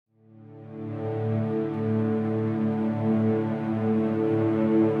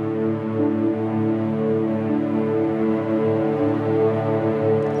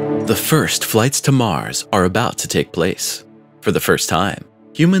The first flights to Mars are about to take place. For the first time,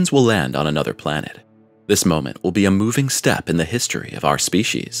 humans will land on another planet. This moment will be a moving step in the history of our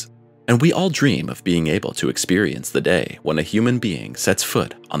species, and we all dream of being able to experience the day when a human being sets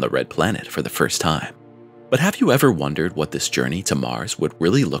foot on the red planet for the first time. But have you ever wondered what this journey to Mars would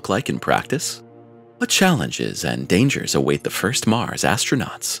really look like in practice? What challenges and dangers await the first Mars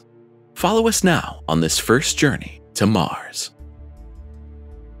astronauts? Follow us now on this first journey to Mars.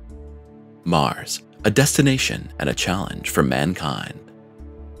 Mars, a destination and a challenge for mankind.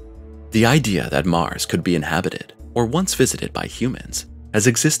 The idea that Mars could be inhabited or once visited by humans has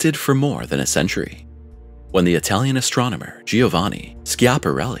existed for more than a century. When the Italian astronomer Giovanni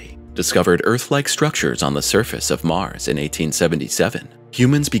Schiaparelli discovered Earth-like structures on the surface of Mars in 1877,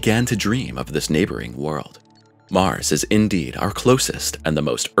 humans began to dream of this neighboring world. Mars is indeed our closest and the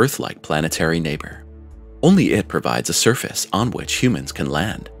most Earth-like planetary neighbor. Only it provides a surface on which humans can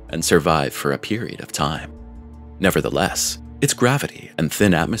land and survive for a period of time. Nevertheless, its gravity and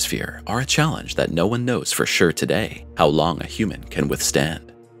thin atmosphere are a challenge that no one knows for sure today how long a human can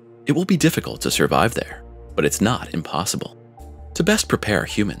withstand. It will be difficult to survive there, but it's not impossible. To best prepare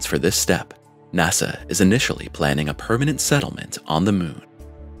humans for this step, NASA is initially planning a permanent settlement on the Moon.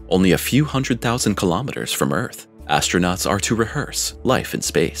 Only a few 100,000 kilometers from Earth, astronauts are to rehearse life in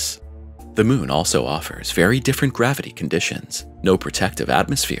space. The Moon also offers very different gravity conditions, no protective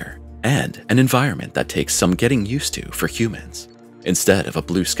atmosphere, and an environment that takes some getting used to for humans. Instead of a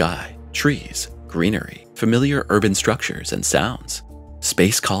blue sky, trees, greenery, familiar urban structures, and sounds,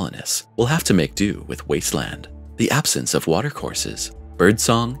 space colonists will have to make do with wasteland, the absence of watercourses,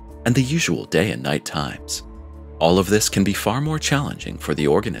 birdsong, and the usual day and night times. All of this can be far more challenging for the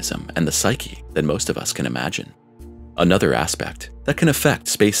organism and the psyche than most of us can imagine. Another aspect that can affect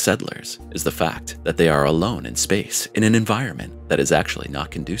space settlers is the fact that they are alone in space in an environment that is actually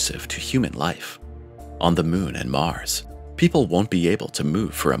not conducive to human life. On the Moon and Mars, people won't be able to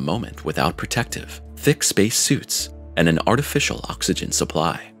move for a moment without protective, thick space suits and an artificial oxygen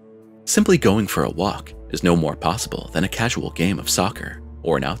supply. Simply going for a walk is no more possible than a casual game of soccer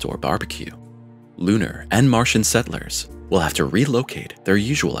or an outdoor barbecue. Lunar and Martian settlers will have to relocate their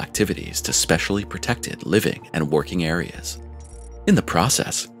usual activities to specially protected living and working areas. In the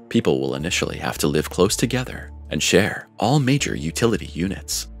process, people will initially have to live close together and share all major utility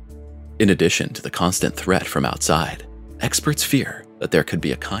units. In addition to the constant threat from outside, experts fear that there could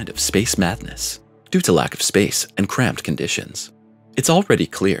be a kind of space madness due to lack of space and cramped conditions. It's already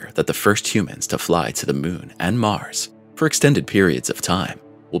clear that the first humans to fly to the Moon and Mars for extended periods of time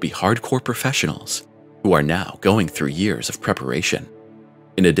will be hardcore professionals who are now going through years of preparation.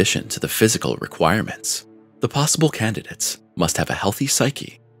 In addition to the physical requirements, the possible candidates must have a healthy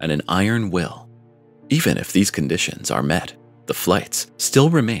psyche and an iron will. Even if these conditions are met, the flights still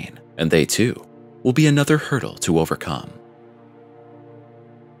remain, and they too will be another hurdle to overcome.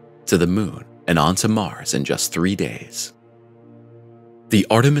 To the Moon and on to Mars in just 3 days. The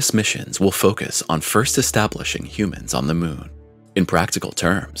Artemis missions will focus on first establishing humans on the Moon. In practical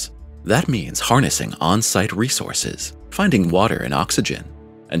terms, that means harnessing on-site resources, finding water and oxygen,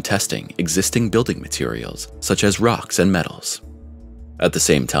 and testing existing building materials such as rocks and metals. At the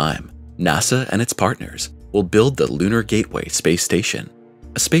same time, NASA and its partners will build the Lunar Gateway space station,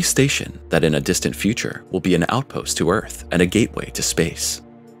 a space station that in a distant future will be an outpost to Earth and a gateway to space.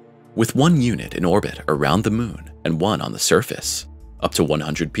 With one unit in orbit around the Moon and one on the surface, up to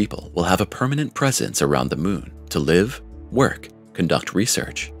 100 people will have a permanent presence around the Moon to live, work, conduct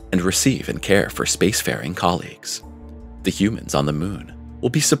research, and receive and care for spacefaring colleagues. The humans on the Moon will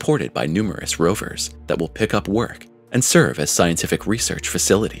be supported by numerous rovers that will pick up work and serve as scientific research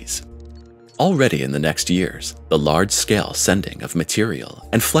facilities. Already in the next years, the large-scale sending of material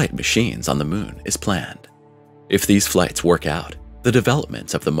and flight machines on the Moon is planned. If these flights work out, the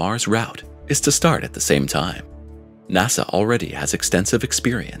development of the Mars route is to start at the same time. NASA already has extensive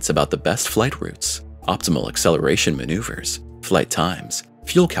experience about the best flight routes, optimal acceleration maneuvers, flight times,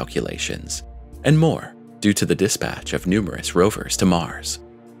 fuel calculations, and more due to the dispatch of numerous rovers to Mars.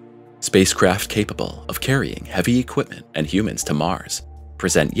 Spacecraft capable of carrying heavy equipment and humans to Mars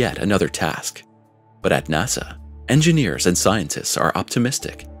present yet another task. But at NASA, engineers and scientists are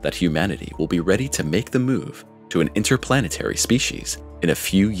optimistic that humanity will be ready to make the move to an interplanetary species in a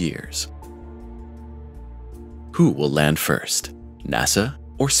few years. Who will land first, NASA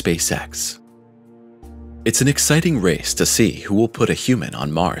or SPACEX? It's an exciting race to see who will put a human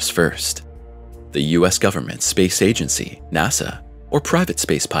on Mars first. The US government space agency, NASA, or private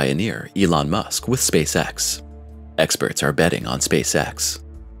space pioneer Elon Musk with SpaceX. Experts are betting on SpaceX.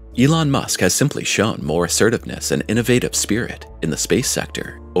 Elon Musk has simply shown more assertiveness and innovative spirit in the space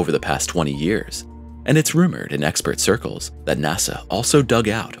sector over the past 20 years, and it's rumored in expert circles that NASA also dug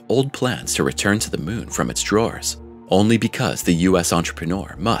out old plans to return to the moon from its drawers, only because the US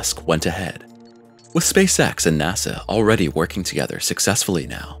entrepreneur Musk went ahead. With SpaceX and NASA already working together successfully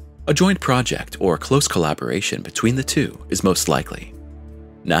now, a joint project or close collaboration between the two is most likely.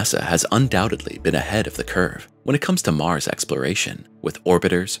 NASA has undoubtedly been ahead of the curve when it comes to Mars exploration, with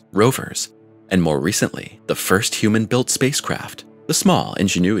orbiters, rovers, and more recently, the first human-built spacecraft, the small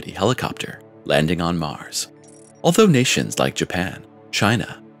Ingenuity helicopter, landing on Mars. Although nations like Japan,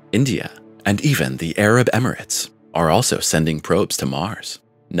 China, India, and even the Arab Emirates are also sending probes to Mars,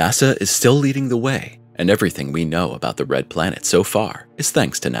 NASA is still leading the way, and everything we know about the red planet so far is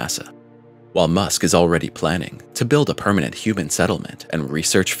thanks to NASA. While Musk is already planning to build a permanent human settlement and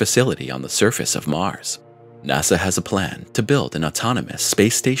research facility on the surface of Mars, NASA has a plan to build an autonomous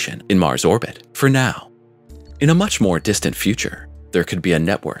space station in Mars orbit for now. In a much more distant future, there could be a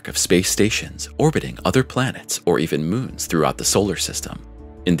network of space stations orbiting other planets or even moons throughout the solar system.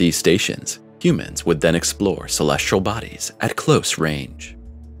 In these stations, humans would then explore celestial bodies at close range.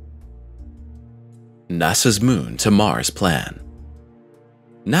 NASA's Moon to Mars plan.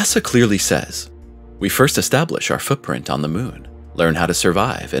 NASA clearly says, we first establish our footprint on the moon, learn how to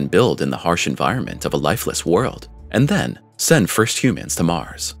survive and build in the harsh environment of a lifeless world, and then send first humans to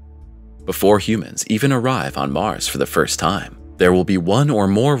Mars. Before humans even arrive on Mars for the first time, there will be one or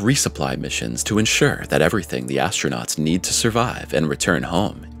more resupply missions to ensure that everything the astronauts need to survive and return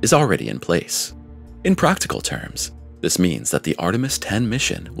home is already in place. In practical terms, this means that the Artemis 10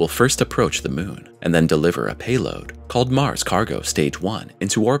 mission will first approach the moon and then deliver a payload called Mars Cargo Stage 1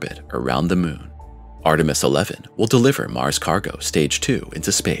 into orbit around the moon. Artemis 11 will deliver Mars Cargo Stage 2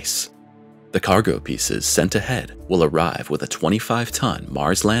 into space. The cargo pieces sent ahead will arrive with a 25-ton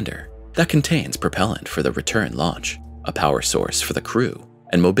Mars lander that contains propellant for the return launch, a power source for the crew,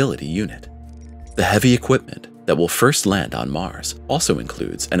 and mobility unit. The heavy equipment that will first land on Mars also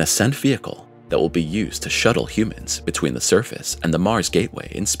includes an ascent vehicle that will be used to shuttle humans between the surface and the Mars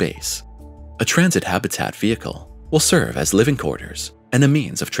Gateway in space. A transit habitat vehicle will serve as living quarters and a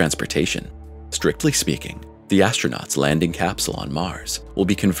means of transportation. Strictly speaking, the astronauts' landing capsule on Mars will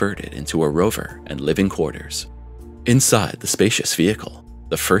be converted into a rover and living quarters. Inside the spacious vehicle,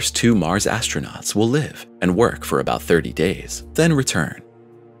 the first 2 Mars astronauts will live and work for about 30 days, then return.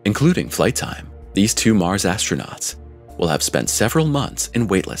 Including flight time, these 2 Mars astronauts will have spent several months in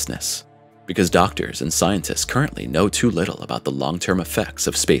weightlessness. Because doctors and scientists currently know too little about the long-term effects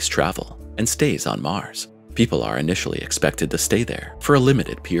of space travel and stays on Mars, people are initially expected to stay there for a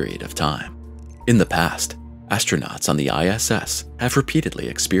limited period of time. In the past, astronauts on the ISS have repeatedly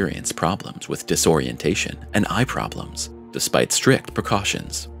experienced problems with disorientation and eye problems, despite strict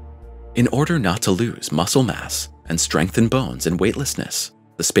precautions. In order not to lose muscle mass and strengthen bones in weightlessness,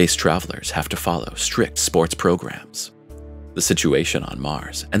 the space travelers have to follow strict sports programs. The situation on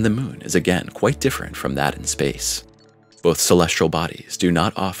Mars and the moon is again quite different from that in space. Both celestial bodies do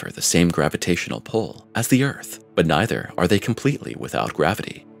not offer the same gravitational pull as the Earth, but neither are they completely without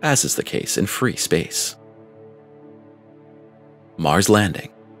gravity, as is the case in free space. Mars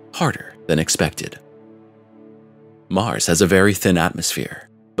landing, harder than expected. Mars has a very thin atmosphere,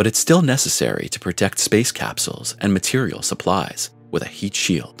 but it's still necessary to protect space capsules and material supplies with a heat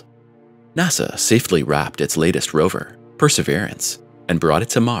shield. NASA safely wrapped its latest rover, Perseverance, and brought it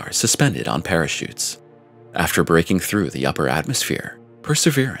to Mars suspended on parachutes. After breaking through the upper atmosphere,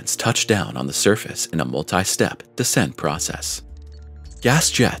 Perseverance touched down on the surface in a multi-step descent process.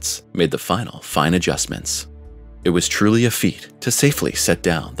 Gas jets made the final fine adjustments. It was truly a feat to safely set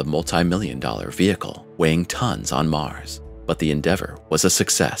down the multi-million-dollar vehicle weighing tons on Mars, but the endeavor was a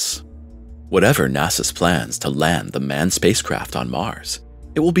success. Whatever NASA's plans to land the manned spacecraft on Mars,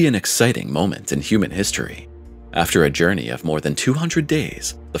 it will be an exciting moment in human history. After a journey of more than 200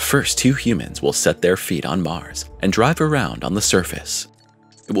 days, the first 2 humans will set their feet on Mars and drive around on the surface.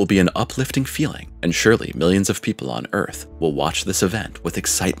 It will be an uplifting feeling, and surely millions of people on Earth will watch this event with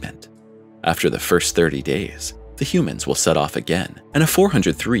excitement. After the first 30 days, the humans will set off again, and a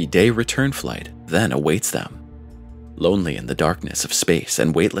 403-day return flight then awaits them. Lonely in the darkness of space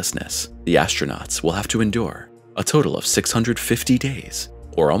and weightlessness, the astronauts will have to endure a total of 650 days,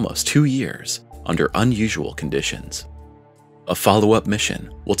 or almost 2 years, under unusual conditions. A follow-up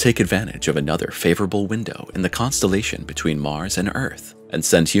mission will take advantage of another favorable window in the constellation between Mars and Earth and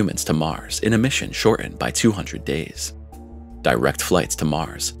send humans to Mars in a mission shortened by 200 days. Direct flights to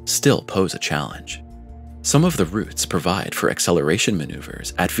Mars still pose a challenge. Some of the routes provide for acceleration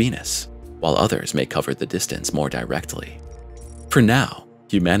maneuvers at Venus, while others may cover the distance more directly. For now,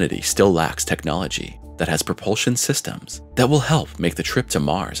 humanity still lacks technology that has propulsion systems that will help make the trip to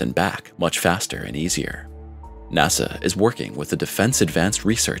Mars and back much faster and easier. NASA is working with the Defense Advanced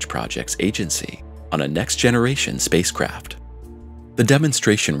Research Projects Agency on a next-generation spacecraft. The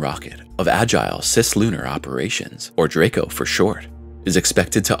demonstration rocket of Agile Cislunar Operations, or DRACO for short, is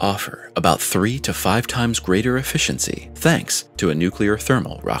expected to offer about 3 to 5 times greater efficiency thanks to a nuclear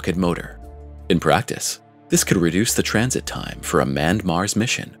thermal rocket motor. In practice, this could reduce the transit time for a manned Mars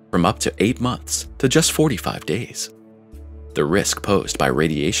mission from up to 8 months to just 45 days. The risk posed by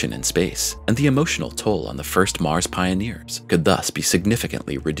radiation in space and the emotional toll on the first Mars pioneers could thus be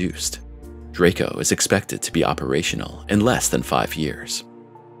significantly reduced. DRACO is expected to be operational in less than 5 years.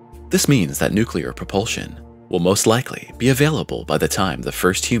 This means that nuclear propulsion will most likely be available by the time the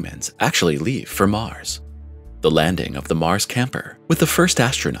first humans actually leave for Mars. The landing of the Mars camper with the first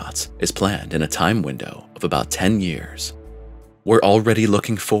astronauts is planned in a time window of about 10 years. We're already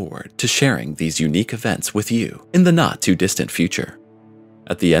looking forward to sharing these unique events with you in the not-too-distant future.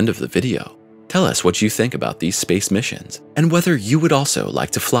 At the end of the video, tell us what you think about these space missions and whether you would also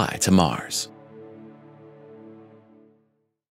like to fly to Mars.